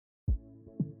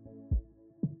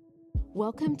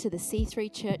Welcome to the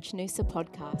C3 Church Noosa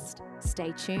podcast.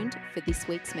 Stay tuned for this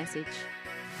week's message.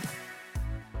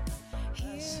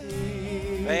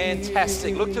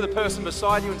 Fantastic. Look to the person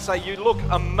beside you and say, you look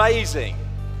amazing.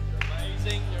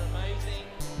 You're amazing.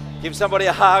 Give somebody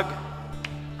a hug.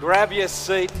 Grab your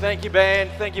seat. Thank you,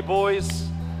 band. Thank you, boys.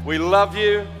 We love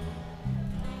you.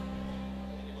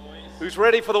 Who's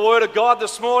ready for the Word of God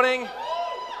this morning?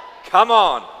 Come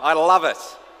on. I love it.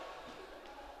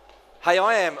 Hey,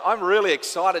 I'm really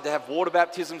excited to have water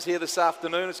baptisms here this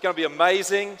afternoon. It's going to be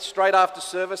amazing, straight after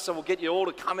service, so we'll get you all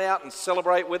to come out and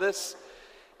celebrate with us.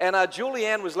 And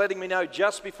Julianne was letting me know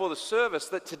just before the service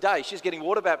that today she's getting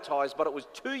water baptized, but it was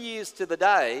 2 years to the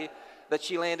day that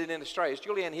she landed in Australia. Is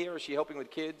Julianne here? Is she helping with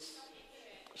kids?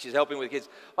 She's helping with kids.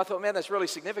 I thought, man, that's really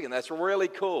significant. That's really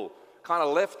cool. Kind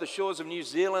of left the shores of New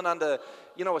Zealand under,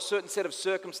 a certain set of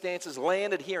circumstances,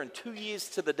 landed here, and 2 years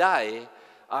to the day,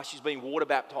 she's been water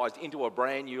baptized into a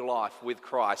brand new life with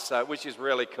Christ, which is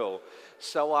really cool.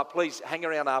 So please hang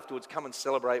around afterwards, come and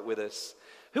celebrate with us.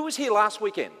 Who was here last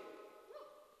weekend?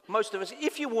 Most of us.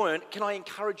 If you weren't, can I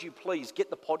encourage you, please, get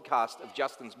the podcast of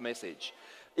Justin's message.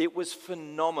 It was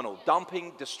phenomenal,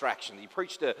 dumping distraction. He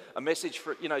preached a message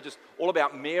for, just all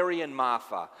about Mary and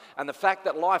Martha and the fact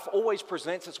that life always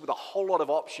presents us with a whole lot of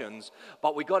options,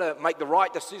 but we've got to make the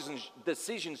right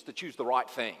decisions to choose the right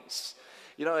things.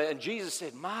 And Jesus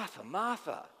said, Martha,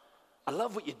 Martha, I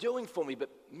love what you're doing for me, but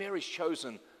Mary's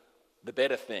chosen the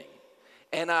better thing.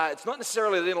 And it's not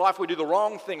necessarily that in life we do the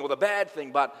wrong thing or the bad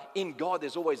thing, but in God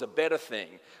there's always a better thing.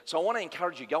 So I want to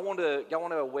encourage you, go onto a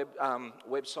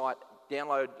website,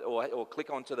 download or click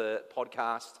onto the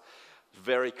podcast.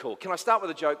 Very cool. Can I start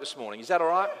with a joke this morning? Is that all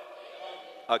right?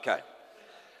 Okay.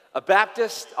 A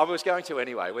Baptist, I was going to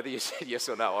anyway, whether you said yes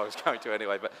or no, I was going to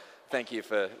anyway, but thank you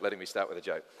for letting me start with a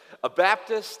joke. A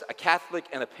Baptist, a Catholic,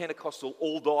 and a Pentecostal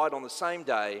all died on the same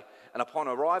day, and upon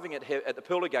arriving at the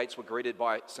pearly gates were greeted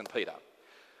by St. Peter.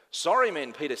 Sorry,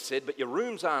 men, Peter said, but your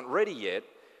rooms aren't ready yet,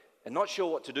 and not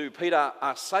sure what to do. Peter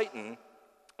asked Satan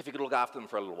if he could look after them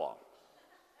for a little while.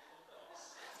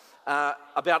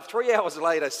 About 3 hours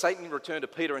later, Satan returned to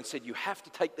Peter and said, you have to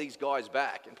take these guys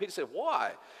back. And Peter said,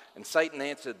 why? And Satan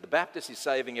answered, the Baptist is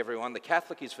saving everyone, the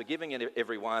Catholic is forgiving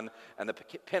everyone, and the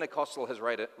Pentecostal has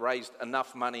raised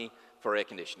enough money for air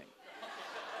conditioning.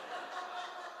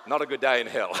 Not a good day in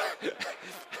hell.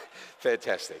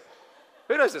 Fantastic.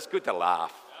 Who knows it's good to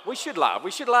laugh? We should laugh.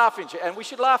 We should laugh, and we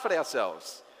should laugh at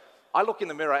ourselves. I look in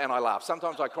the mirror and I laugh.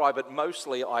 Sometimes I cry, but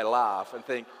mostly I laugh and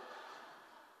think,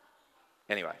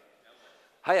 anyway.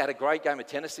 Hey, I had a great game of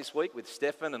tennis this week with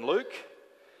Stefan and Luke.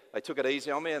 They took it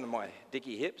easy on me and my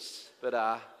dicky hips. But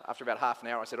after about half an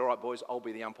hour, I said, all right, boys, I'll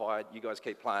be the umpire. You guys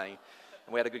keep playing.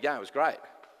 And we had a good game. It was great.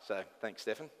 So thanks,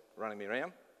 Stefan, for running me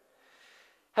around.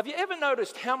 Have you ever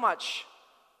noticed how much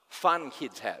fun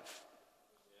kids have?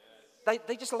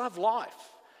 They just love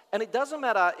life. And it doesn't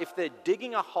matter if they're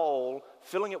digging a hole,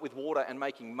 filling it with water and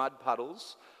making mud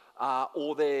puddles,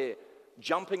 or they're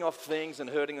jumping off things and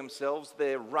hurting themselves.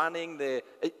 They're running.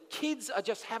 Kids are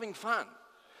just having fun.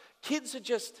 Kids are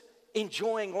just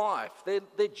enjoying life.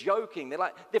 They're joking.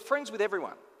 They're friends with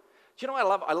everyone. Do you know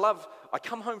what I love? I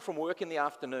come home from work in the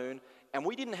afternoon, and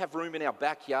we didn't have room in our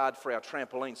backyard for our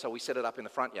trampoline, so we set it up in the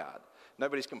front yard.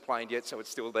 Nobody's complained yet, so it's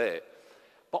still there.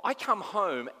 But I come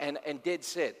home and dead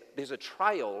set, there's a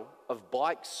trail of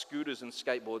bikes, scooters, and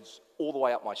skateboards all the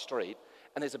way up my street.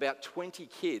 And there's about 20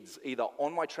 kids either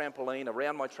on my trampoline,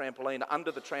 around my trampoline,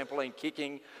 under the trampoline,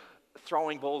 kicking,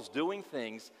 throwing balls, doing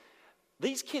things.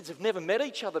 These kids have never met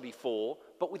each other before,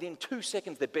 but within 2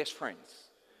 seconds, they're best friends.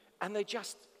 And they're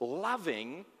just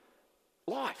loving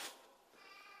life.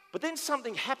 But then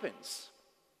something happens.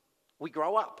 We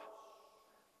grow up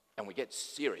and we get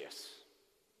serious.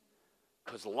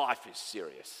 Because life is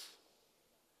serious.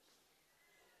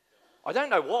 I don't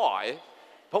know why,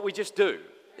 but we just do.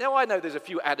 I know there's a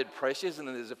few added pressures and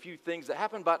there's a few things that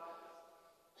happen, but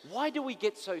why do we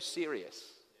get so serious?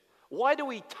 Why do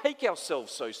we take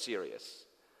ourselves so serious?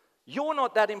 You're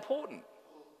not that important.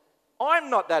 I'm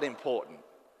not that important.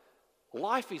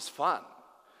 Life is fun.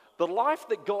 The life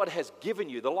that God has given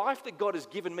you, the life that God has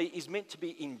given me is meant to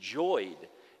be enjoyed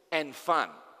and fun.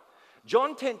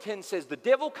 John 10:10 says, the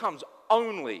devil comes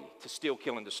only to steal,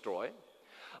 kill, and destroy,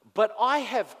 but I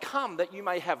have come that you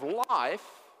may have life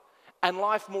and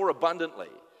life more abundantly.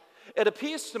 It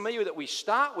appears to me that we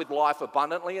start with life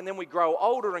abundantly and then we grow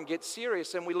older and get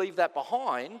serious and we leave that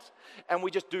behind and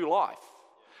we just do life.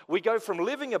 We go from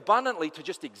living abundantly to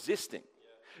just existing,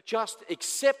 just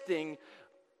accepting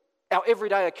our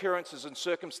everyday occurrences and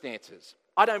circumstances.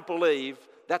 I don't believe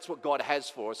that's what God has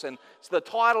for us. And so the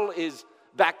title is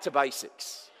Back to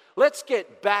Basics. Let's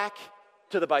get back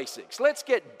to the basics. Let's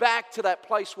get back to that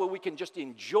place where we can just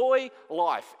enjoy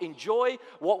life, enjoy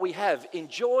what we have,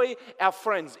 enjoy our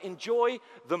friends, enjoy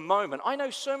the moment. I know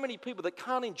so many people that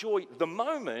can't enjoy the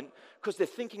moment because they're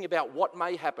thinking about what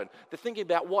may happen. They're thinking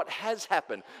about what has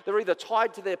happened. They're either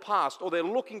tied to their past or they're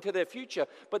looking to their future,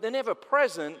 but they're never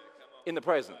present in the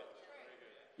present.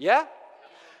 Yeah?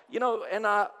 You know, and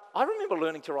I remember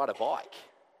learning to ride a bike.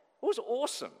 It was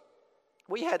awesome.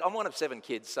 I'm one of 7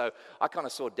 kids, so I kind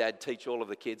of saw Dad teach all of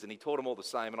the kids, and he taught them all the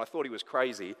same, and I thought he was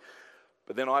crazy.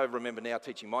 But then I remember now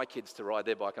teaching my kids to ride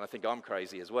their bike, and I think I'm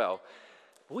crazy as well.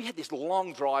 We had this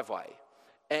long driveway,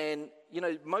 and, you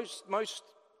know, most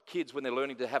kids, when they're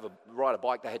learning to ride a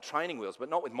bike, they had training wheels, but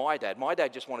not with my dad. My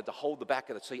dad just wanted to hold the back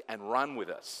of the seat and run with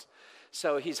us.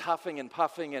 So he's huffing and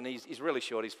puffing, and he's really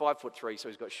short. He's 5'3", so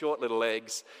he's got short little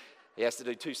legs. He has to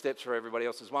do 2 steps for everybody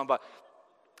else's one, but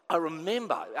I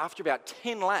remember after about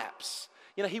 10 laps,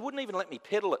 you know, he wouldn't even let me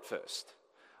pedal at first.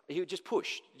 He would just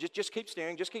push, just keep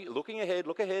steering, just keep looking ahead,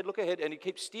 look ahead, and he'd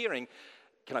keep steering.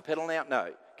 Can I pedal now?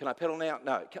 No. Can I pedal now?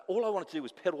 No. All I wanted to do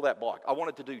was pedal that bike. I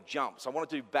wanted to do jumps. I wanted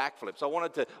to do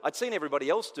backflips. I'd seen everybody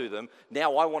else do them.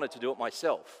 Now I wanted to do it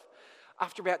myself.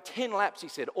 After about 10 laps, he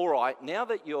said, all right, now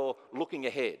that you're looking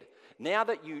ahead, now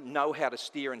that you know how to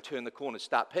steer and turn the corners,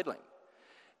 start pedaling.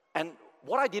 And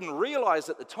what I didn't realize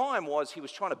at the time was he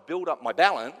was trying to build up my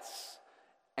balance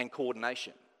and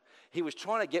coordination. He was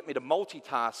trying to get me to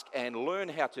multitask and learn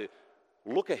how to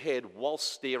look ahead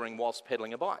whilst steering, whilst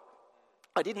pedaling a bike.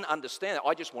 I didn't understand it.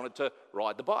 I just wanted to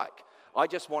ride the bike. I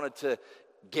just wanted to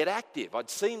get active.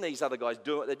 I'd seen these other guys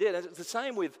do what they did. And it's the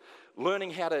same with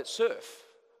learning how to surf.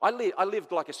 I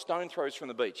lived like a stone throws from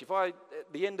the beach. At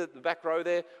the end of the back row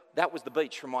there, that was the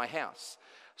beach from my house.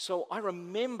 So I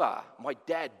remember my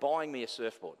dad buying me a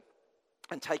surfboard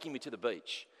and taking me to the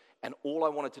beach. And all I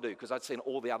wanted to do, because I'd seen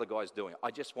all the other guys doing it, I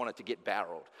just wanted to get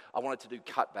barreled. I wanted to do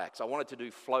cutbacks. I wanted to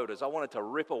do floaters. I wanted to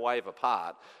rip a wave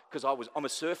apart because I'm a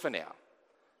surfer now.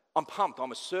 I'm pumped.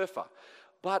 I'm a surfer.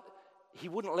 But he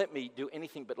wouldn't let me do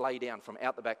anything but lay down from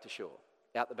out the back to shore,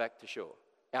 out the back to shore.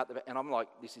 And I'm like,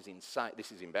 this is insane.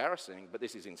 This is embarrassing, but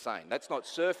this is insane. That's not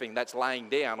surfing. That's laying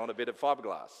down on a bit of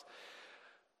fiberglass.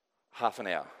 Half an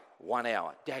hour, 1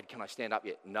 hour. Dad, can I stand up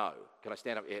yet? No. Can I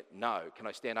stand up yet? No. Can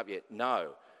I stand up yet?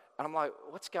 No. And I'm like,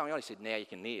 what's going on? He said, now you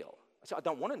can kneel. I said, I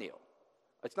don't want to kneel.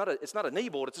 It's not a knee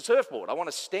board, it's a surfboard. I want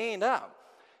to stand up.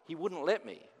 He wouldn't let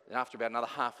me. And after about another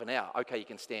half an hour, okay, you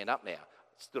can stand up now.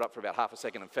 Stood up for about half a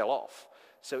second and fell off.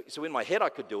 So in my head I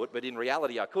could do it, but in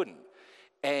reality I couldn't.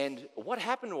 And what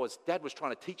happened was Dad was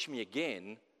trying to teach me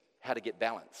again how to get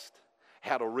balanced,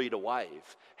 how to read a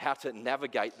wave, how to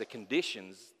navigate the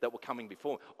conditions that were coming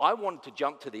before me. I wanted to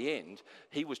jump to the end.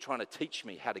 He was trying to teach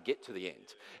me how to get to the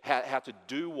end, how to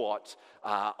do what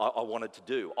I wanted to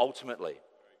do ultimately.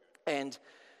 And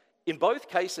in both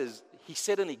cases, he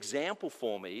set an example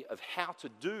for me of how to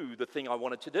do the thing I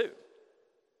wanted to do.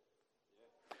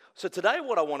 So today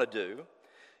what I want to do,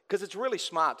 because it's really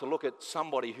smart to look at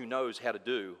somebody who knows how to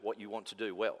do what you want to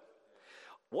do well.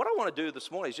 What I want to do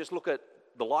this morning is just look at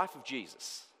the life of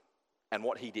Jesus and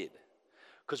what he did.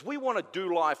 Because we want to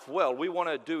do life well. We want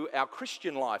to do our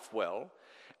Christian life well.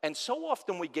 And so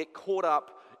often we get caught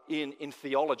up in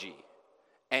theology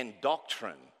and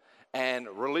doctrine and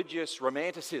religious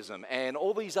romanticism and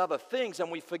all these other things, and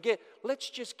we forget, let's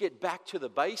just get back to the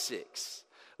basics.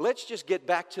 Let's just get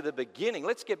back to the beginning.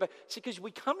 Let's get back. See, because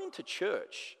we come into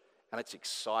church and it's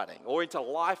exciting, or into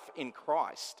life in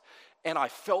Christ, and I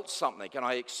felt something, and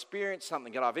I experienced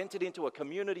something, and I've entered into a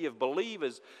community of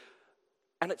believers,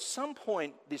 and at some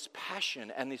point, this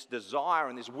passion and this desire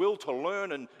and this will to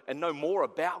learn and know more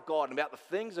about God and about the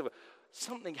things of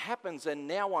something happens, and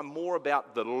now I'm more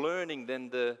about the learning than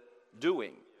the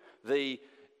doing, the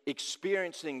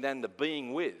experiencing than the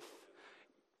being with.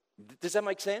 Does that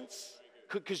make sense?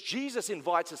 Because Jesus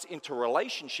invites us into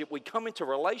relationship. We come into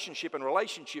relationship, and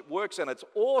relationship works, and it's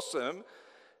awesome.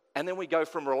 And then we go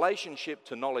from relationship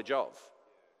to knowledge of.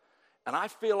 And I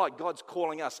feel like God's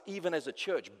calling us, even as a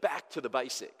church, back to the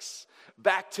basics,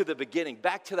 back to the beginning,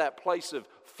 back to that place of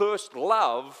first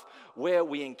love where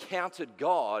we encountered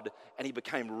God and he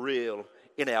became real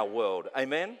in our world.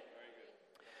 Amen?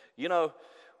 You know,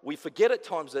 we forget at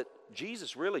times that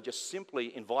Jesus really just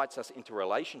simply invites us into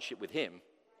relationship with him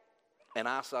and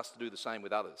asks us to do the same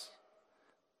with others.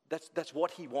 That's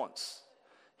what he wants.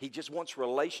 He just wants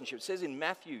relationship. It says in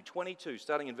Matthew 22,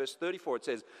 starting in verse 34, it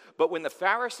says, "But when the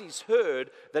Pharisees heard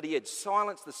that he had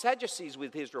silenced the Sadducees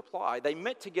with his reply, they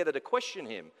met together to question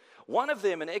him. One of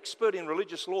them, an expert in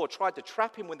religious law, tried to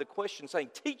trap him with the question, saying,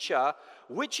 'Teacher,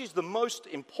 which is the most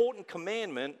important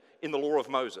commandment in the law of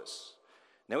Moses?'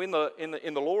 Now, in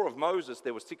the law of Moses,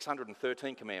 there were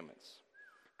 613 commandments.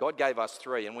 God gave us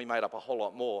 3, and we made up a whole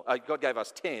lot more. God gave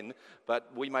us 10, but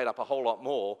we made up a whole lot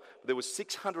more. There was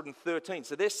 613.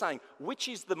 So they're saying, which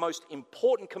is the most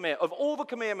important command of all the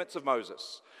commandments of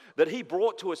Moses that he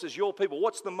brought to us as your people?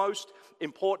 What's the most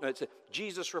important?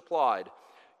 Jesus replied,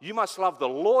 you must love the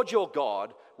Lord your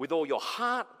God with all your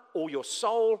heart, all your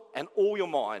soul, and all your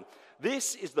mind.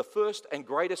 This is the first and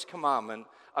greatest commandment.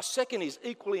 A second is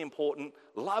equally important.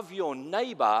 Love your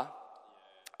neighbor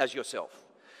as yourself.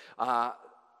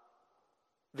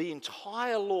 The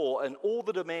entire law and all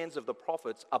the demands of the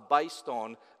prophets are based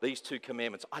on these 2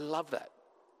 commandments. I love that.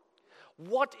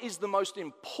 What is the most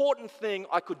important thing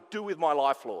I could do with my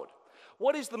life, Lord?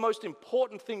 What is the most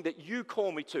important thing that you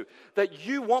call me to, that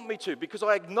you want me to? Because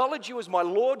I acknowledge you as my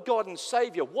Lord, God, and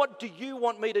Savior. What do you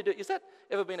want me to do? Is that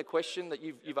ever been a question that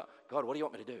you've God, what do you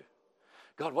want me to do?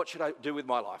 God, what should I do with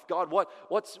my life? God,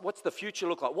 what's the future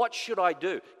look like? What should I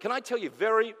do? Can I tell you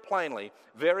very plainly,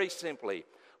 very simply,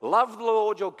 love the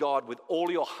Lord your God with all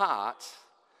your heart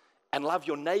and love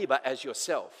your neighbor as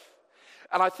yourself.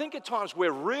 And I think at times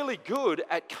we're really good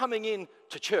at coming in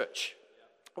to church.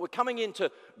 We're coming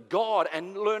into God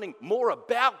and learning more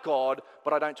about God,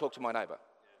 but I don't talk to my neighbor.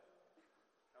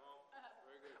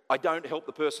 I don't help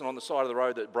the person on the side of the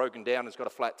road that's broken down and has got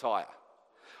a flat tire.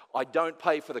 I don't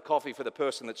pay for the coffee for the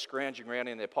person that's scrounging around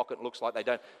in their pocket and looks like they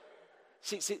don't.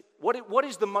 See, what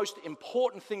is the most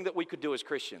important thing that we could do as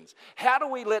Christians? How do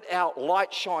we let our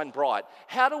light shine bright?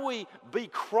 How do we be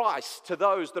Christ to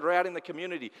those that are out in the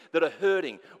community that are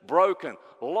hurting, broken,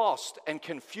 lost, and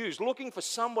confused, looking for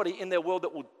somebody in their world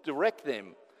that will direct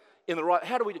them in the right?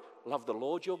 How do we love the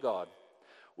Lord your God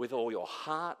with all your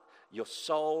heart, your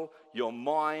soul, your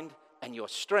mind, and your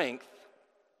strength,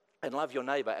 and love your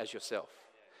neighbor as yourself?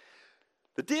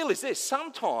 The deal is this: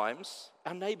 sometimes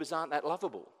our neighbors aren't that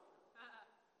lovable.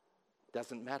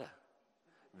 Doesn't matter.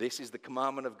 This is the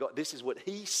commandment of God. This is what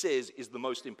he says is the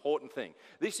most important thing.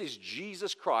 This is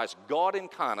Jesus Christ, God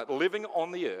incarnate, living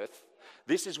on the earth.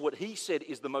 This is what he said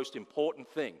is the most important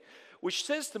thing. Which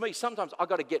says to me, sometimes I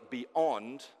got to get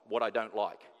beyond what I don't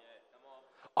like.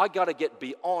 I got to get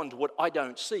beyond what I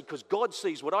don't see, because God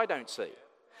sees what I don't see.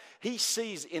 He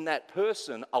sees in that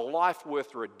person a life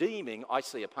worth redeeming. I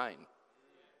see a pain.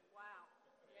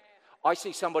 I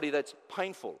see somebody that's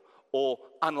painful, or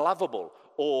unlovable,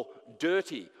 or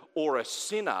dirty, or a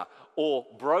sinner, or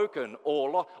broken, or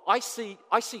lost. I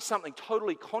see something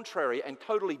totally contrary and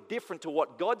totally different to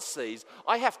what God sees.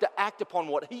 I have to act upon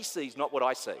what he sees, not what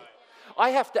I see.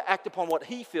 I have to act upon what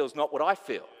he feels, not what I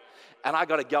feel. And I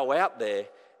got to go out there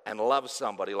and love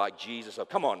somebody like Jesus. Oh,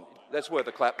 come on, that's worth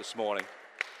a clap this morning.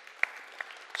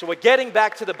 So we're getting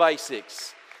back to the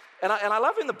basics. And I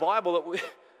love in the Bible that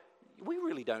we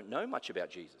really don't know much about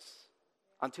Jesus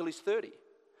until he's 30.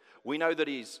 We know that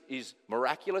he's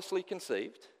miraculously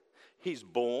conceived. He's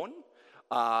born.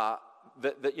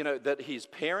 That his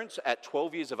parents at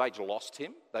 12 years of age lost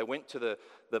him. They went to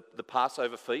the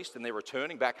Passover feast and they're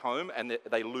returning back home and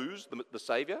they lose the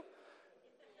Savior.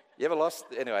 You ever lost?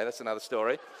 Anyway, that's another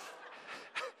story.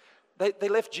 They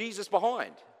left Jesus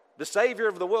behind. The Savior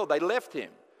of the world, they left him.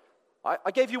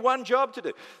 I gave you one job to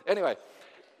do. Anyway,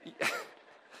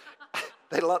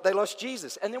 they lost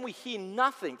Jesus. And then we hear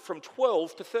nothing from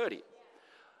 12 to 30.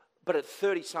 But at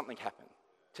 30, something happened.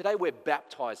 Today we're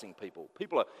baptizing people.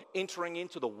 People are entering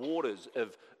into the waters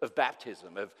of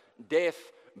baptism, of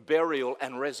death, burial,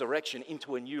 and resurrection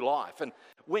into a new life. And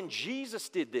when Jesus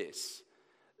did this,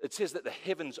 it says that the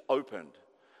heavens opened,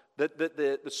 that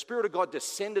the Spirit of God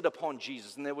descended upon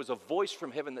Jesus, and there was a voice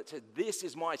from heaven that said, "This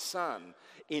is my Son,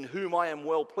 in whom I am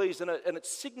well pleased." And it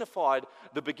signified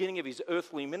the beginning of his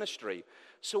earthly ministry.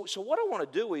 So what I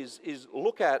want to do is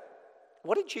look at,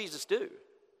 what did Jesus do?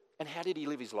 And how did he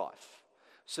live his life?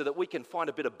 So that we can find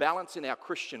a bit of balance in our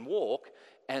Christian walk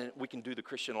and we can do the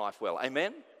Christian life well.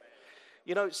 Amen?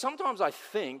 You know, sometimes I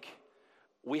think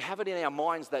we have it in our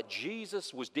minds that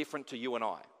Jesus was different to you and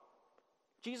I.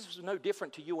 Jesus was no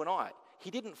different to you and I.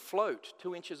 He didn't float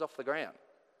 2 inches off the ground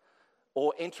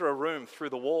or enter a room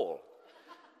through the wall.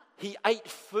 He ate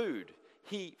food.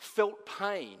 He felt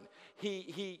pain. Do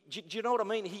you know what I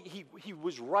mean? He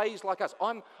was raised like us.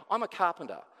 I'm a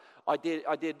carpenter. I did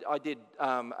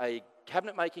a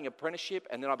cabinet making apprenticeship,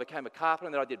 and then I became a carpenter,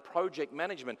 and then I did project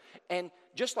management. And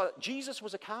just like Jesus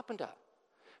was a carpenter,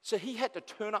 so he had to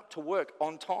turn up to work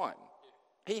on time.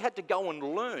 He had to go and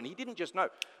learn. He didn't just know,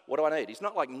 what do I need? He's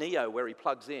not like Neo where he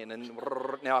plugs in and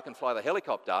now I can fly the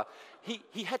helicopter.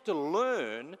 He had to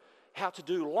learn how to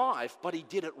do life, but he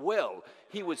did it well.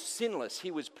 He was sinless.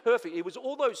 He was perfect. He was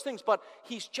all those things, but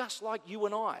he's just like you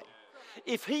and I.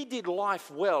 If he did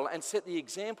life well and set the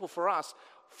example for us,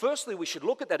 firstly, we should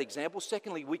look at that example.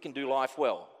 Secondly, we can do life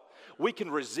well. We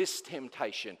can resist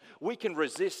temptation. We can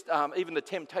resist even the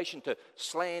temptation to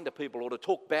slander people or to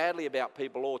talk badly about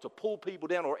people or to pull people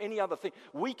down or any other thing.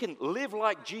 We can live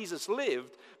like Jesus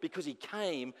lived because he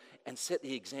came and set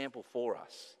the example for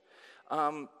us.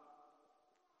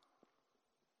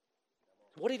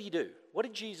 What did he do? What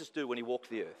did Jesus do when he walked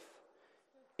the earth?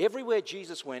 Everywhere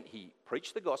Jesus went, he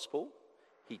preached the gospel,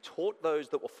 he taught those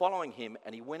that were following him,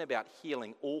 and he went about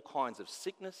healing all kinds of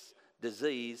sickness,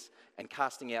 disease, and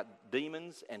casting out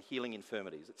demons and healing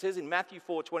infirmities. It says in Matthew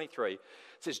 4:23, it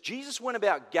says, Jesus went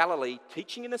about Galilee,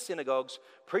 teaching in the synagogues,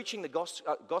 preaching the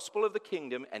gospel of the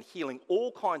kingdom, and healing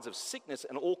all kinds of sickness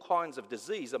and all kinds of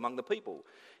disease among the people.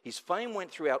 His fame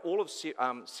went throughout all of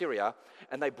Syria,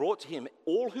 and they brought to him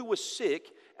all who were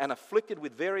sick and afflicted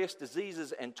with various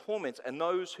diseases and torments, and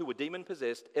those who were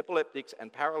demon-possessed, epileptics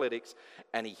and paralytics,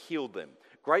 and he healed them.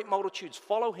 Great multitudes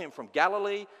follow him from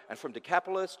Galilee and from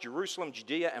Decapolis, Jerusalem,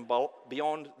 Judea, and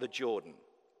beyond the Jordan.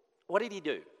 What did he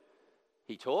do?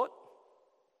 He taught,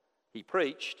 he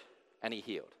preached, and he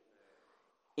healed.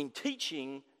 In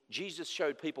teaching, Jesus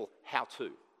showed people how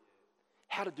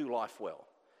to do life well,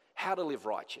 how to live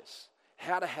righteous,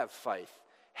 how to have faith,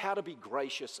 how to be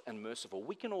gracious and merciful.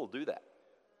 We can all do that.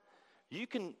 You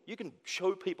can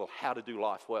show people how to do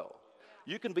life well.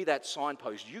 You can be that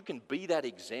signpost. You can be that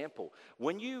example.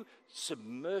 When you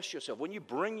submerge yourself, when you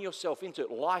bring yourself into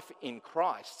life in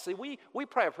Christ. See, we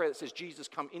pray a prayer that says, Jesus,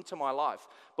 come into my life.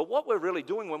 But what we're really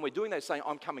doing when we're doing that is saying,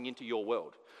 I'm coming into your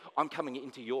world. I'm coming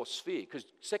into your sphere. Because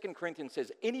 2 Corinthians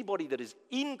says, anybody that is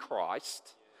in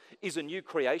Christ is a new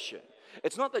creation.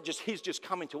 It's not that he's just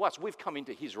come into us. We've come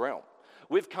into his realm.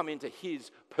 We've come into his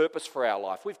purpose for our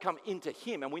life. We've come into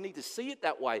him, and we need to see it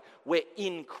that way. We're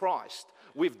in Christ.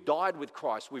 We've died with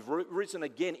Christ. We've risen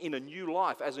again in a new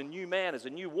life, as a new man, as a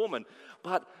new woman.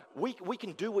 But we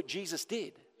can do what Jesus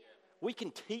did. We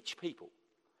can teach people.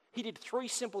 He did 3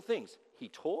 simple things. He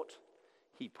taught,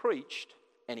 he preached,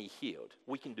 and he healed.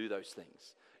 We can do those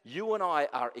things. You and I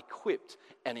are equipped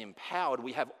and empowered.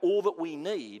 We have all that we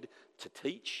need to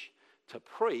teach, to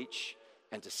preach,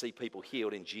 and to see people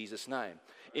healed in Jesus' name.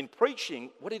 In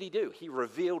preaching, what did he do? He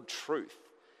revealed truth.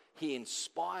 He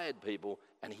inspired people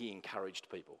and he encouraged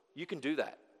people. You can do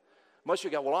that. Most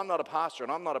of you go, well, I'm not a pastor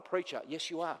and I'm not a preacher.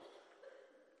 Yes, you are.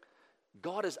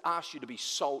 God has asked you to be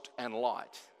salt and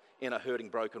light in a hurting,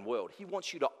 broken world. He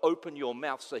wants you to open your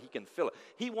mouth so he can fill it.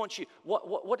 He wants you,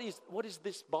 what is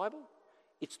this Bible?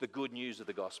 It's the good news of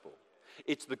the gospel.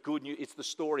 It's the good news. It's the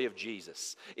story of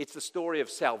Jesus. It's the story of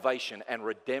salvation and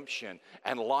redemption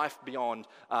and life beyond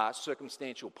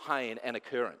circumstantial pain and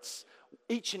occurrence.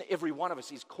 Each and every one of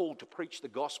us is called to preach the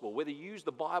gospel. Whether you use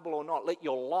the Bible or not, let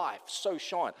your life so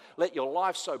shine. Let your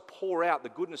life so pour out the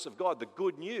goodness of God, the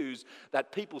good news,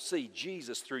 that people see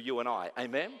Jesus through you and I.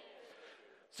 Amen?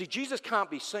 See, Jesus can't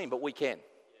be seen, but we can.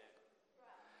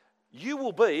 You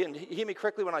will be, and hear me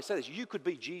correctly when I say this, you could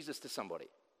be Jesus to somebody.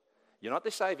 You're not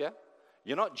the Savior.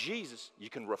 You're not Jesus. You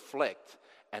can reflect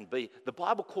and be. The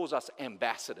Bible calls us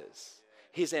ambassadors,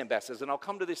 his ambassadors. And I'll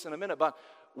come to this in a minute, but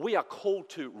we are called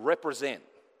to represent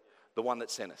the one that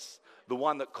sent us, the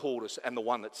one that called us, and the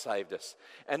one that saved us.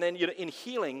 And then in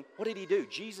healing, what did he do?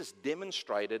 Jesus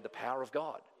demonstrated the power of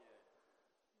God.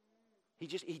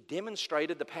 He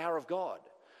demonstrated the power of God.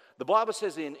 The Bible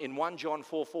says in 1 John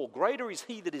 4:4, greater is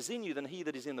he that is in you than he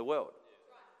that is in the world.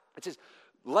 It says,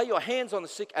 lay your hands on the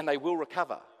sick and they will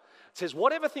recover. It says,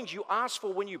 whatever things you ask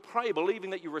for when you pray, believing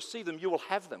that you receive them, you will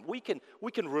have them. We can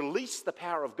release the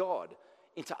power of God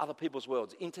into other people's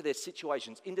worlds, into their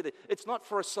situations, it's not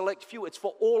for a select few, it's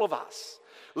for all of us.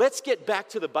 Let's get back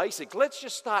to the basics. Let's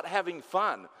just start having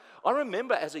fun. I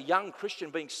remember as a young Christian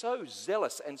being so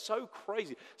zealous and so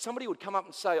crazy. Somebody would come up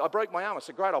and say, I broke my arm. I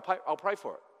said, great, I'll pray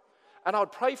for it. And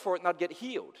I'd pray for it and I'd get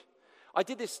healed. I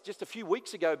did this just a few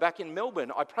weeks ago back in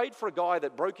Melbourne. I prayed for a guy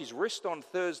that broke his wrist on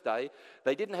Thursday.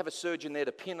 They didn't have a surgeon there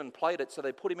to pin and plate it, so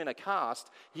they put him in a cast.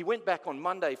 He went back on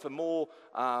Monday for more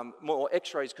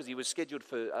x-rays because he was scheduled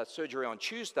for surgery on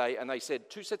Tuesday, and they said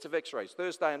 2 sets of x-rays,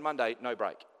 Thursday and Monday, no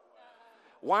break.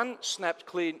 One snapped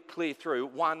clear through,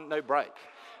 one no break.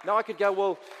 Now I could go,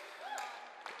 well,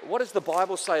 what does the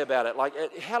Bible say about it?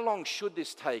 Like, how long should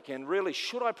this take? And really,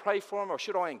 should I pray for them or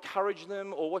should I encourage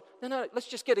them? Or what? No, let's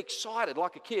just get excited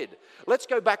like a kid. Let's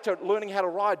go back to learning how to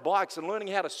ride bikes and learning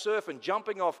how to surf and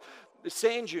jumping off the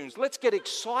sand dunes. Let's get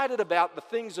excited about the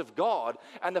things of God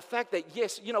and the fact that,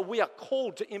 yes, we are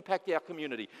called to impact our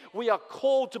community. We are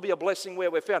called to be a blessing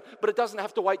where we're found, but it doesn't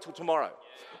have to wait till tomorrow.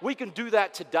 We can do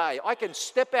that today. I can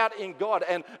step out in God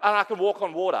and I can walk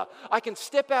on water. I can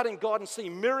step out in God and see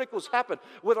miracles happen,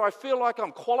 whether I feel like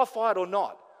I'm qualified or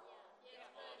not.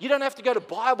 You don't have to go to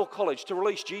Bible college to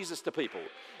release Jesus to people.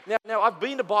 Now, I've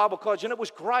been to Bible college and it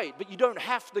was great, but you don't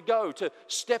have to go to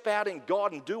step out in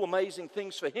God and do amazing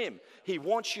things for Him. He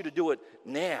wants you to do it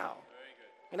now.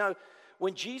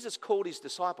 When Jesus called His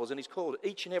disciples, and He's called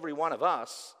each and every one of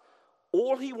us,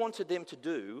 all He wanted them to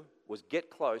do was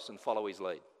get close and follow His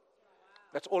lead.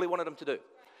 That's all He wanted them to do.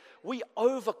 We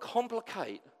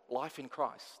overcomplicate life in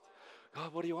Christ.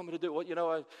 God, what do you want me to do?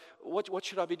 What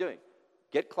should I be doing?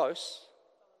 Get close.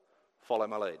 Follow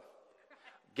my lead.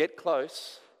 Get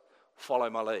close, follow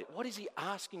my lead. What is He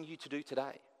asking you to do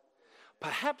today?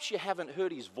 Perhaps you haven't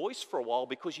heard His voice for a while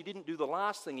because you didn't do the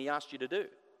last thing He asked you to do.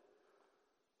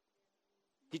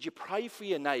 Did you pray for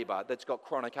your neighbor that's got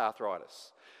chronic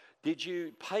arthritis? Did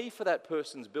you pay for that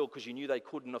person's bill because you knew they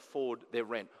couldn't afford their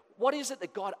rent? What is it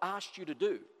that God asked you to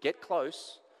do? Get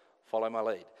close, follow my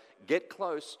lead. Get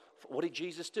close. What did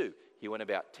Jesus do? He went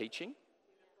about teaching,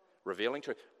 revealing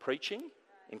truth, preaching,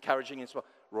 encouraging,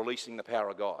 releasing the power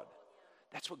of God.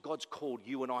 That's what God's called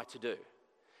you and I to do.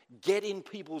 Get in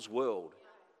people's world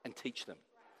and teach them.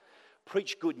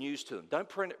 Preach good news to them. Don't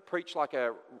preach like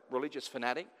a religious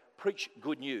fanatic. Preach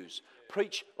good news.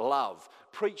 Preach love.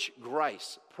 Preach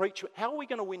grace. How are we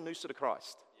going to win Noosa to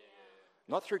Christ?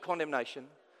 Not through condemnation,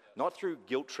 not through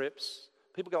guilt trips.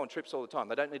 People go on trips all the time.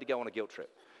 They don't need to go on a guilt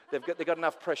trip. They've got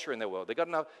enough pressure in their world. They've got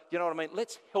enough, you know what I mean?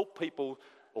 Let's help people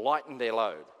lighten their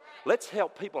load. Let's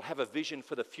help people have a vision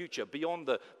for the future beyond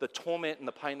the torment and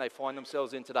the pain they find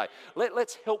themselves in today.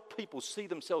 Let's help people see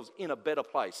themselves in a better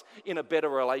place, in a better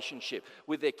relationship,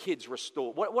 with their kids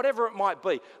restored. Whatever it might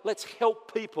be, let's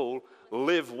help people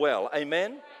live well.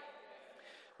 Amen?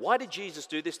 Why did Jesus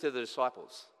do this to the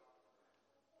disciples?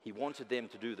 He wanted them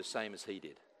to do the same as He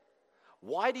did.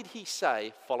 Why did He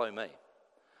say, follow me?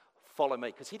 Follow me.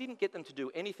 Because He didn't get them to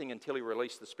do anything until He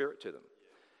released the Spirit to them.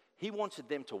 He wanted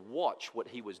them to watch what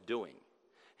He was doing.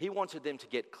 He wanted them to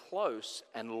get close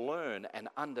and learn and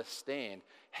understand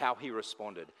how He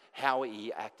responded, how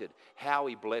He acted, how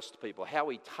He blessed people, how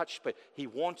He touched people. He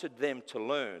wanted them to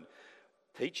learn,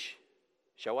 teach,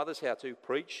 show others how to,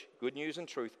 preach good news and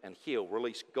truth, and heal,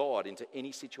 release God into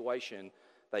any situation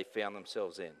they found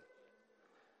themselves in.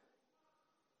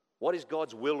 What is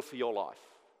God's will for your life?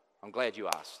 I'm glad you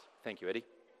asked. Thank you, Eddie.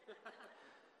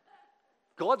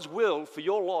 God's will for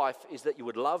your life is that you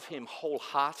would love Him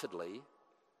wholeheartedly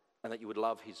and that you would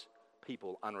love His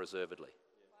people unreservedly.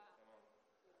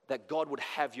 That God would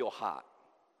have your heart.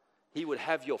 He would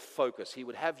have your focus. He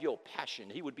would have your passion.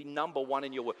 He would be number one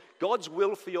in your work. God's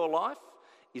will for your life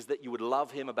is that you would love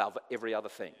Him above every other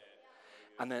thing.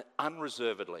 And that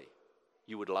unreservedly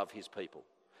you would love His people.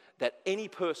 That any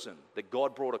person that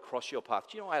God brought across your path.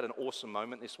 Do you know I had an awesome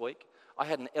moment this week? I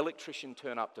had an electrician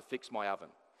turn up to fix my oven.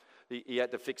 He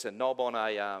had to fix a knob on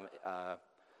a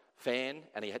fan,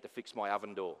 and he had to fix my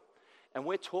oven door. And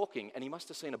we're talking, and he must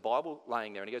have seen a Bible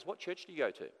laying there, and he goes, what church do you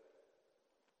go to?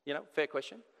 You know, fair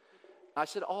question. I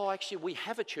said, actually, we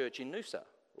have a church in Noosa.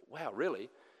 Wow, really?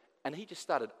 And he just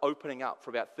started opening up for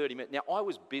about 30 minutes. Now, I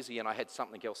was busy, and I had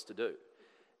something else to do.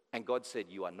 And God said,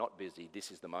 you are not busy.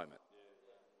 This is the moment.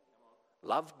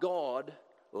 Love God,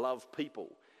 love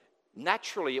people.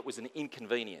 Naturally, it was an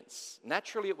inconvenience.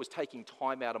 Naturally, it was taking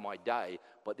time out of my day,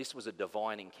 but this was a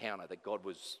divine encounter that God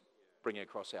was bringing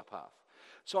across our path.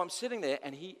 So I'm sitting there,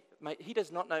 and he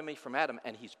does not know me from Adam,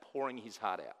 and he's pouring his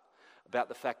heart out about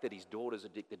the fact that his daughter's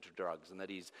addicted to drugs and that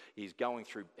he's going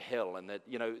through hell and that,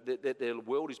 you know, that their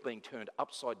world is being turned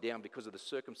upside down because of the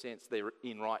circumstance they're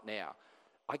in right now.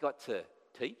 I got to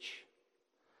teach,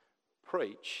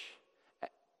 preach,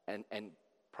 and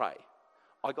pray.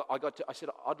 I said,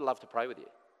 I'd love to pray with you.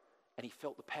 And he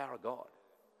felt the power of God.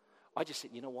 I just said,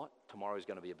 you know what? Tomorrow's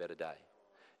going to be a better day.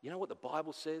 You know what the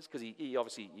Bible says? Because he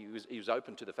obviously was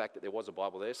open to the fact that there was a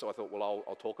Bible there. So I thought, well,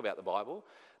 I'll talk about the Bible.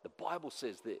 The Bible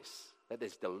says this, that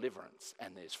there's deliverance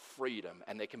and there's freedom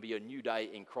and there can be a new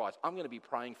day in Christ. I'm going to be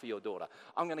praying for your daughter.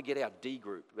 I'm going to get our D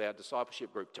group, our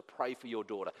discipleship group, to pray for your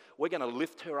daughter. We're going to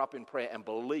lift her up in prayer and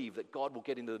believe that God will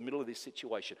get into the middle of this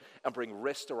situation and bring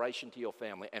restoration to your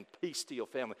family and peace to your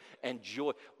family and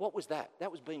joy. What was that?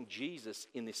 That was being Jesus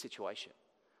in this situation.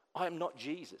 I am not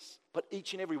Jesus, but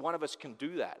each and every one of us can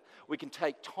do that. We can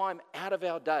take time out of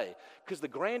our day, because the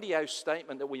grandiose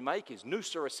statement that we make is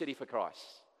Noosa, a city for Christ.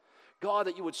 God,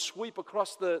 that you would sweep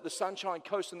across the Sunshine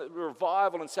Coast and that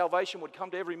revival and salvation would come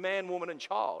to every man, woman, and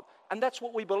child. And that's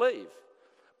what we believe.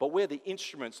 But we're the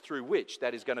instruments through which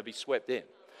that is going to be swept in.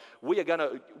 We're going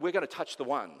to touch the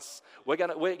ones. We're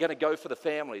going to go for the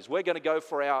families. We're going to go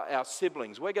for our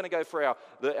siblings. We're going to go for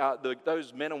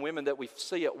those men and women that we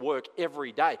see at work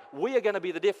every day. We are going to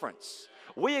be the difference.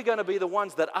 We are going to be the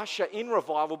ones that usher in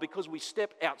revival because we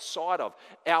step outside of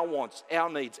our wants, our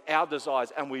needs, our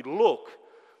desires, and we look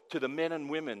to the men and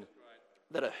women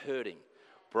that are hurting,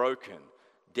 broken,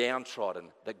 downtrodden,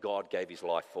 that God gave his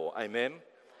life for. Amen?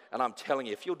 And I'm telling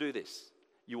you, if you'll do this,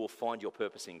 you will find your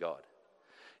purpose in God.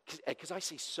 Because I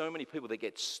see so many people that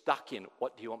get stuck in,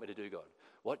 what do you want me to do, God?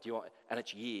 What do you want? And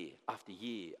it's year after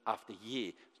year after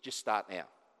year. Just start now.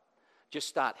 Just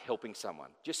start helping someone.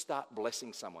 Just start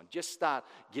blessing someone. Just start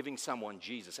giving someone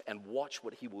Jesus and watch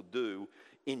what he will do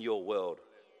in your world.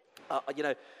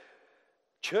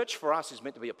 Church for us is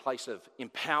meant to be a place of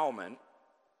empowerment,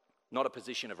 not a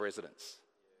position of residence.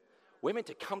 We're meant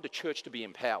to come to church to be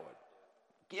empowered,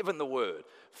 given the word,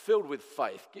 filled with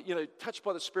faith, touched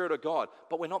by the Spirit of God,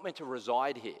 but we're not meant to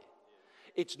reside here.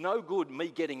 It's no good me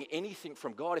getting anything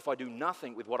from God if I do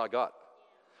nothing with what I got.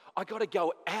 I got to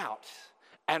go out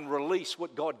and release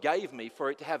what God gave me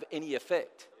for it to have any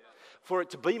effect. For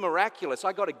it to be miraculous,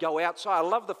 I got to go outside. I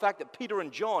love the fact that Peter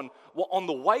and John were on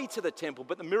the way to the temple,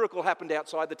 but the miracle happened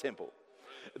outside the temple.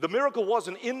 The miracle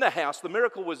wasn't in the house. The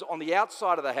miracle was on the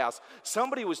outside of the house.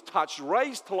 Somebody was touched,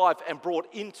 raised to life, and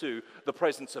brought into the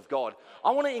presence of God.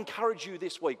 I want to encourage you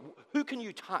this week. Who can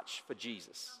you touch for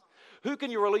Jesus? Who can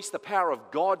you release the power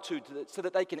of God to so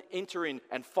that they can enter in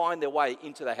and find their way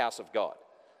into the house of God?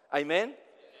 Amen?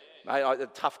 A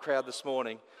tough crowd this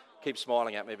morning. Keep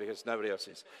smiling at me because nobody else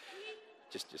is.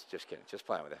 Just kidding. Just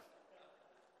playing with that.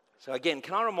 So again,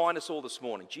 can I remind us all this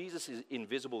morning, Jesus is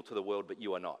invisible to the world, but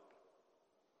you are not.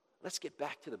 Let's get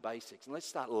back to the basics and let's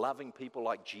start loving people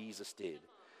like Jesus did.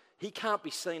 He can't be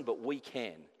seen, but we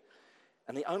can.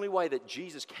 And the only way that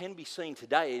Jesus can be seen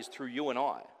today is through you and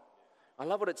I. I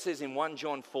love what it says in 1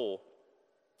 John 4,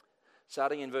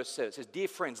 starting in verse 7. It says, "Dear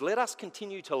friends, let us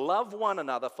continue to love one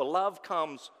another, for love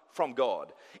comes from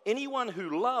God. Anyone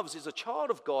who loves is a child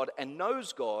of God and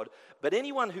knows God, but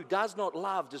anyone who does not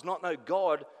love does not know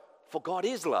God, for God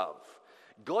is love.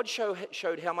 God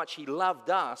showed how much he loved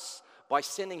us by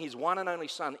sending his one and only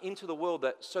Son into the world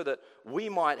so that we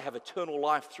might have eternal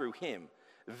life through him.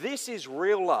 This is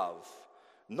real love.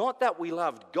 Not that we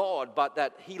loved God, but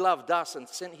that he loved us and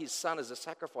sent his Son as a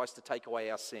sacrifice to take away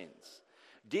our sins.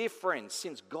 Dear friends,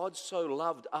 since God so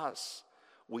loved us,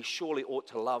 we surely ought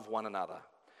to love one another.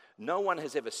 No one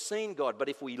has ever seen God, but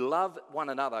if we love one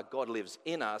another, God lives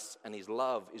in us and his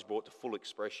love is brought to full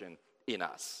expression in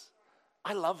us."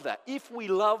 I love that. If we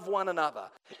love one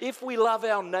another, if we love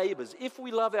our neighbors, if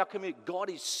we love our community, God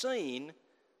is seen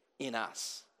in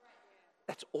us.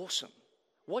 That's awesome.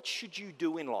 What should you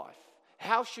do in life?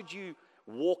 How should you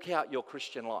walk out your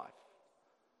Christian life?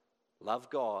 Love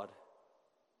God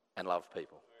and love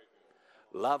people.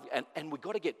 Love, and we've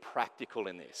got to get practical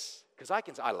in this. Because I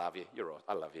can say, I love you. You're awesome.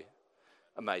 I love you.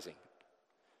 Amazing.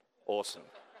 Awesome.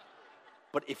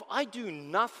 But if I do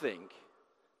nothing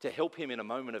to help him in a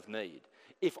moment of need,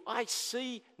 if I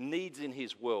see needs in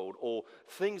his world or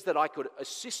things that I could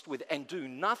assist with and do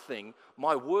nothing,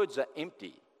 my words are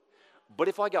empty. But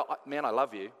if I go, man, I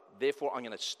love you, therefore I'm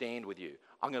going to stand with you.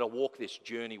 I'm going to walk this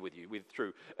journey with you,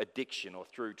 through addiction or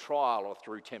through trial or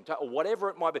through temptation or whatever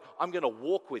it might be. I'm going to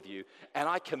walk with you, and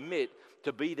I commit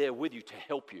to be there with you to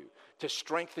help you, to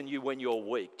strengthen you when you're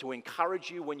weak, to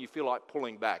encourage you when you feel like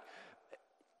pulling back.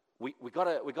 We got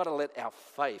to let our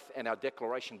faith and our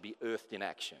declaration be earthed in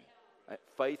action.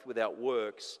 Faith without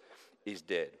works is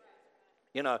dead.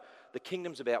 The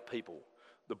kingdom's about people,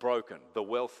 the broken, the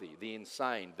wealthy, the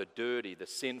insane, the dirty, the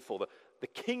sinful. The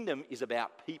kingdom is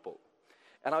about people.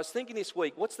 And I was thinking this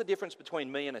week, what's the difference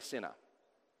between me and a sinner?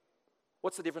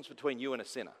 What's the difference between you and a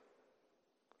sinner?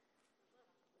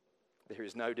 There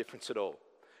is no difference at all.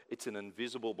 It's an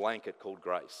invisible blanket called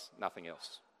grace, nothing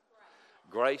else.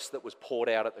 Grace that was poured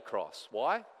out at the cross.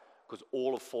 Why? Because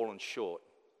all have fallen short.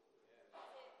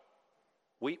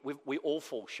 We all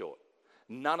fall short.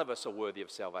 None of us are worthy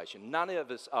of salvation. None of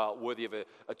us are worthy of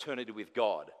eternity with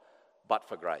God, but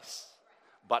for grace,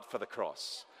 but for the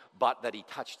cross, but that he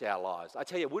touched our lives. I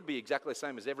tell you, it would be exactly the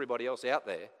same as everybody else out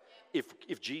there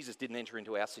if Jesus didn't enter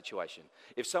into our situation.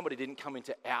 If somebody didn't come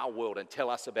into our world and tell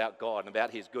us about God and about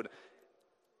his good.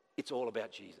 It's all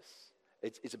about Jesus.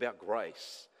 It's about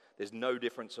grace. There's no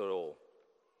difference at all.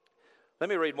 Let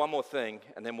me read one more thing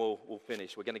and then we'll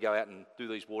finish. We're going to go out and do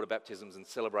these water baptisms and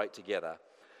celebrate together.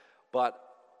 But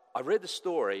I read the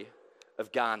story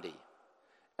of Gandhi.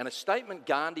 And a statement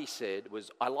Gandhi said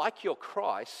was, "I like your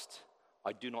Christ,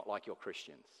 I do not like your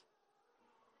Christians."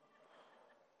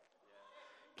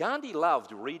 Gandhi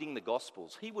loved reading the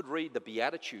Gospels. He would read the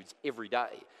Beatitudes every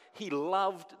day. He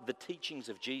loved the teachings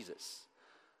of Jesus.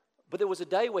 But there was a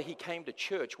day where he came to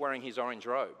church wearing his orange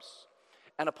robes.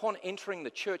 And upon entering the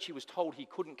church, he was told he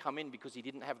couldn't come in because he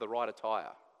didn't have the right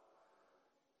attire.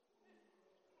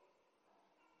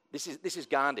 This is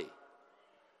Gandhi.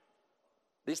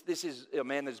 This is a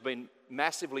man that's been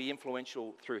massively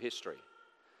influential through history.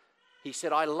 He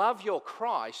said, "I love your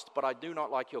Christ, but I do not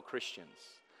like your Christians."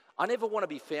 I never want to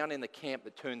be found in the camp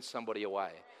that turns somebody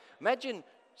away. Imagine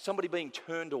somebody being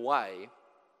turned away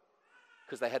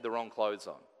because they had the wrong clothes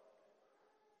on.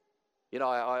 You know,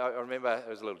 I remember, it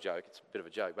was a little joke, it's a bit of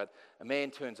a joke, but a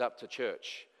man turns up to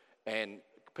church and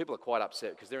people are quite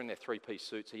upset because they're in their three-piece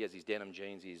suits. He has his denim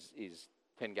jeans, his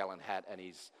 10-gallon hat and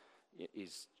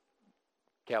his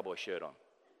cowboy shirt on.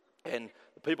 And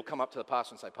the people come up to the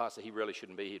pastor and say, "Pastor, he really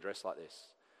shouldn't be here dressed like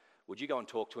this. Would you go and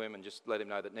talk to him and just let him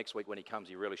know that next week when he comes,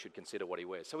 he really should consider what he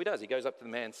wears?" So he does. He goes up to the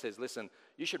man and says, "Listen,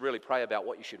 you should really pray about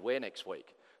what you should wear next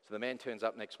week." So the man turns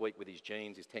up next week with his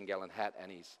jeans, his 10-gallon hat,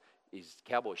 and his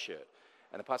cowboy shirt.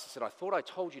 And the pastor said, "I thought I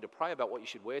told you to pray about what you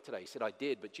should wear today." He said, "I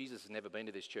did, but Jesus has never been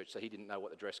to this church, so he didn't know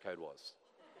what the dress code was."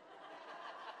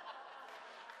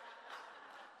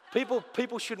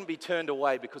 People shouldn't be turned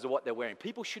away because of what they're wearing.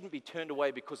 People shouldn't be turned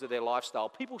away because of their lifestyle.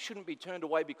 People shouldn't be turned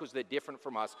away because they're different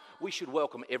from us. We should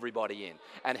welcome everybody in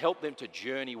and help them to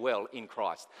journey well in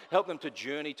Christ. Help them to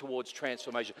journey towards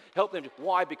transformation.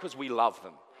 Why? Because we love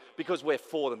them. Because we're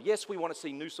for them. Yes, we want to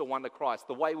see Noosa won to Christ.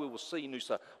 The way we will see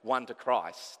Noosa won to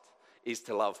Christ is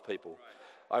to love people.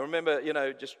 I remember,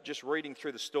 just reading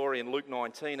through the story in Luke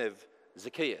 19 of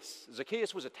Zacchaeus.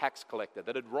 Zacchaeus was a tax collector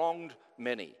that had wronged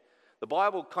many. The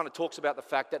Bible kind of talks about the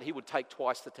fact that he would take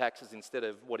twice the taxes instead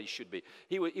of what he should be.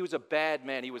 He was a bad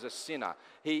man. He was a sinner.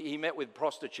 He met with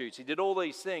prostitutes. He did all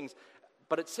these things.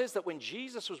 But it says that when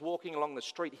Jesus was walking along the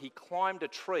street, he climbed a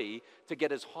tree to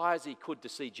get as high as he could to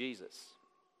see Jesus.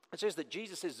 It says that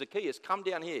Jesus says, "Zacchaeus, come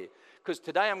down here, because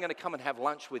today I'm going to come and have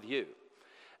lunch with you."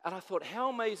 And I thought, how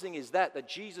amazing is that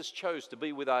Jesus chose to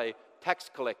be with a tax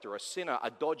collector, a sinner, a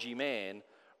dodgy man,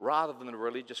 rather than a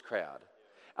religious crowd.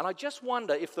 And I just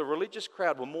wonder if the religious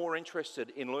crowd were more interested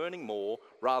in learning more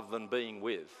rather than being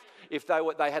with. If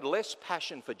they had less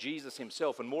passion for Jesus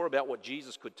himself and more about what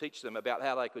Jesus could teach them about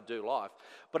how they could do life.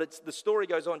 But the story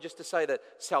goes on just to say that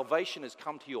salvation has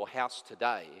come to your house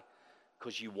today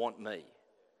because you want me.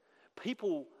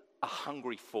 People are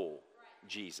hungry for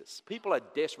Jesus. People are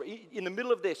desperate. In the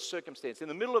middle of their circumstance, in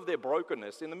the middle of their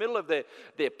brokenness, in the middle of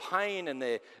their pain and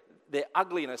their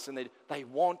ugliness, and they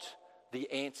want the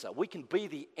answer. We can be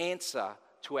the answer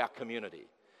to our community.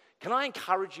 Can I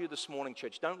encourage you this morning,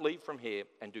 church, don't leave from here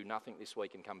and do nothing this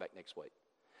week and come back next week.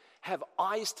 Have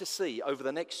eyes to see over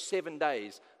the next 7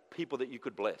 days people that you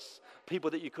could bless, people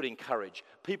that you could encourage,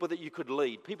 people that you could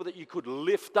lead, people that you could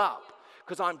lift up.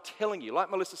 Because I'm telling you, like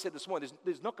Melissa said this morning,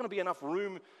 there's not going to be enough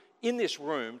room in this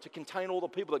room to contain all the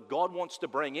people that God wants to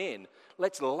bring in.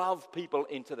 Let's love people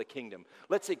into the kingdom.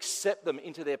 Let's accept them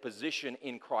into their position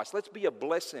in Christ. Let's be a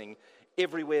blessing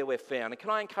everywhere we're found. And can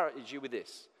I encourage you with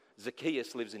this?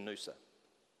 Zacchaeus lives in Noosa,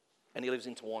 and he lives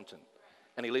in Tewantin,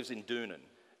 and he lives in Doonan,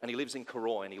 and he lives in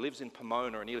Karoi, and he lives in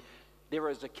Pomona, and there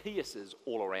are Zacchaeuses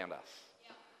all around us.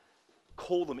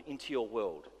 Call them into your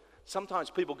world. Sometimes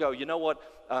people go, you know what,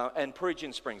 and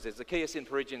Peregian Springs, there's Zacchaeus in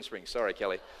Peregian Springs. Sorry,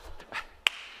 Kelly.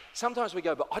 Sometimes we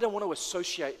go, but I don't want to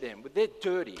associate them. They're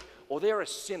dirty, or they're a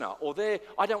sinner, or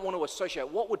I don't want to associate.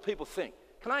 What would people think?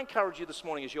 Can I encourage you this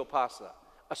morning as your pastor?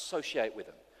 Associate with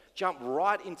them. Jump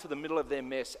right into the middle of their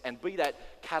mess and be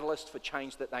that catalyst for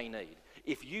change that they need.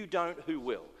 If you don't, who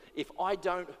will? If I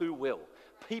don't, who will?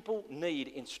 People need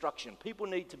instruction. People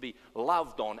need to be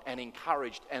loved on and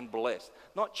encouraged and blessed.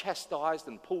 Not chastised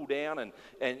and pulled down and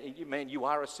man, you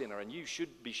are a sinner and you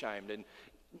should be shamed. And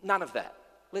none of that.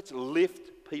 Let's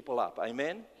lift people up.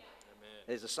 Amen? Amen.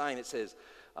 There's a saying that says,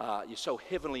 you're so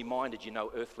heavenly minded, you know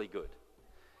earthly good.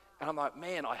 And I'm like,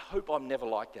 man, I hope I'm never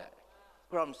like that.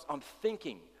 Where I'm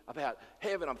thinking about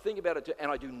heaven, I'm thinking about it, and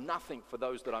I do nothing for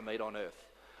those that I meet on earth.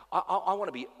 I want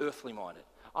to be earthly minded.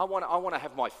 I want to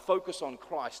have my focus on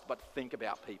Christ, but think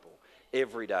about people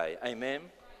every day. Amen? Amen.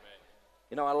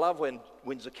 You know, I love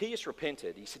when Zacchaeus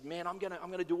repented. He said, man, I'm going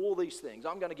to do all these things.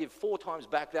 I'm going to give 4 times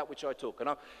back that which I took.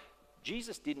 And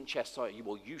Jesus didn't chastise you.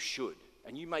 Well, you should.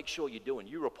 And you make sure you do, and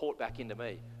you report back into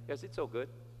me. He goes, it's all good.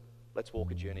 Let's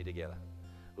walk a journey together.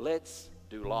 Let's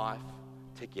do life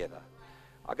together.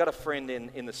 I got a friend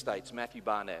in the States, Matthew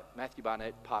Barnett. Matthew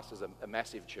Barnett pastors a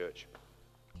massive church.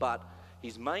 But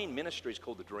his main ministry is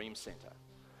called the Dream Center.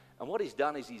 And what he's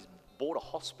done is he's bought a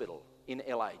hospital in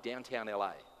LA, downtown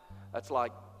LA. That's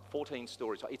like 14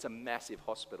 stories. It's a massive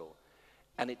hospital.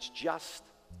 And it's just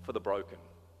for the broken,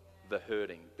 the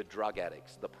hurting, the drug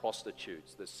addicts, the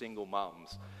prostitutes, the single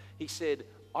mums. He said,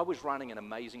 I was running an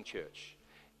amazing church.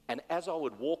 And as I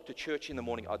would walk to church in the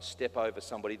morning, I'd step over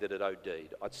somebody that had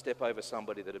OD'd. I'd step over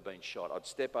somebody that had been shot. I'd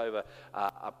step over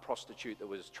a prostitute that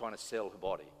was trying to sell her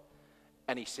body.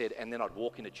 And he said, and then I'd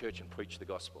walk into church and preach the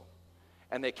gospel.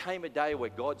 And there came a day where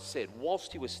God said,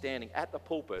 whilst he was standing at the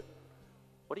pulpit,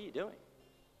 what are you doing?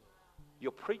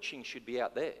 Your preaching should be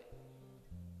out there.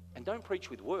 And don't preach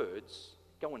with words,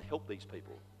 go and help these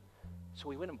people. So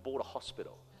he went and bought a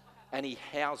hospital. And he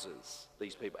houses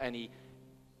these people. And he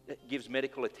gives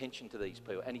medical attention to these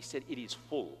people. And he said it is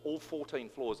full. All 14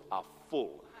 floors are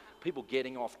full. People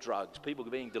getting off drugs, people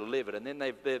being delivered, and then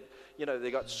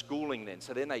they've got schooling then.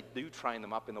 So then they do train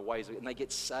them up in the ways, and they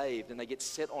get saved, and they get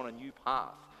set on a new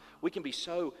path. We can be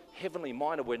so heavenly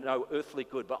minded, we're no earthly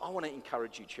good. But I want to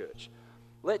encourage you, church.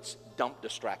 Let's dump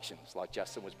distractions, like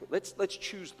Justin was. Let's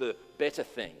choose the better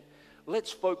thing.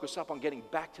 Let's focus up on getting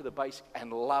back to the basic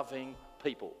and loving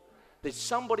people. There's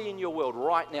somebody in your world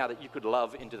right now that you could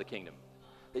love into the kingdom,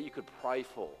 that you could pray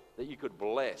for, that you could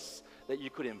bless, that you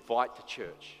could invite to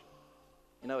church.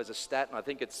 You know, as a stat, and I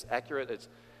think it's accurate, it's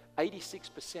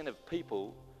 86% of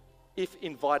people, if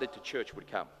invited to church, would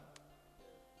come.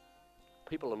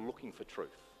 People are looking for truth.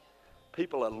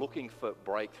 People are looking for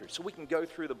breakthrough. So we can go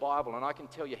through the Bible, and I can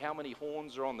tell you how many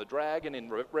horns are on the dragon in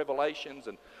Revelations,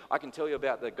 and I can tell you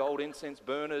about the gold incense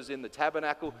burners in the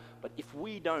tabernacle. But if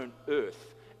we don't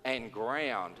earth and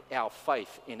ground our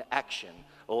faith in action,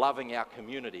 loving our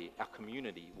community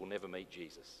will never meet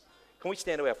Jesus. Can we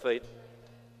stand to our feet?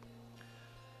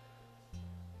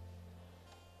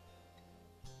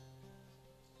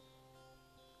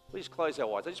 We just close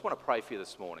our eyes. I just want to pray for you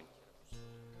this morning.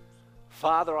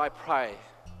 Father, I pray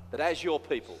that as your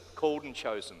people, called and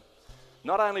chosen,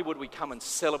 not only would we come and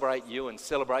celebrate you and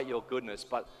celebrate your goodness,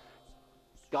 but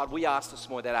God, we ask this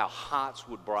morning that our hearts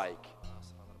would break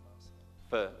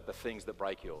for the things that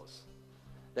break yours.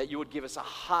 That you would give us a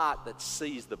heart that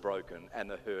sees the broken and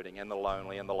the hurting and the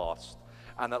lonely and the lost.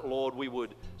 And that, Lord, we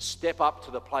would step up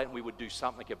to the plate and we would do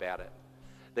something about it.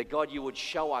 That, God, you would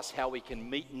show us how we can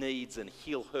meet needs and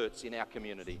heal hurts in our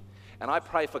community. And I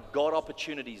pray for God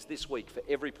opportunities this week for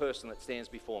every person that stands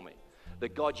before me.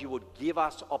 That, God, you would give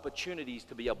us opportunities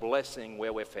to be a blessing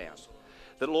where we're found.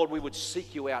 That, Lord, we would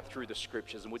seek you out through the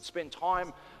scriptures and would spend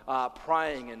time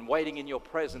praying and waiting in your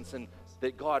presence, and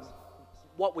that, God,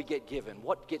 what we get given,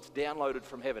 what gets downloaded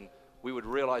from heaven, we would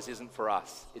realize isn't for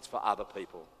us, it's for other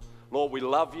people. Lord, we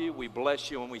love you, we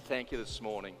bless you, and we thank you this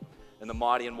morning. In the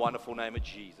mighty and wonderful name of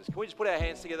Jesus. Can we just put our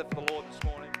hands together for the Lord this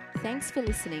morning? Thanks for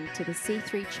listening to the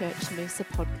C3 Church Noosa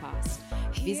podcast.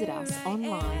 Visit us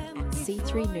online at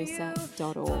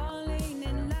c3noosa.org.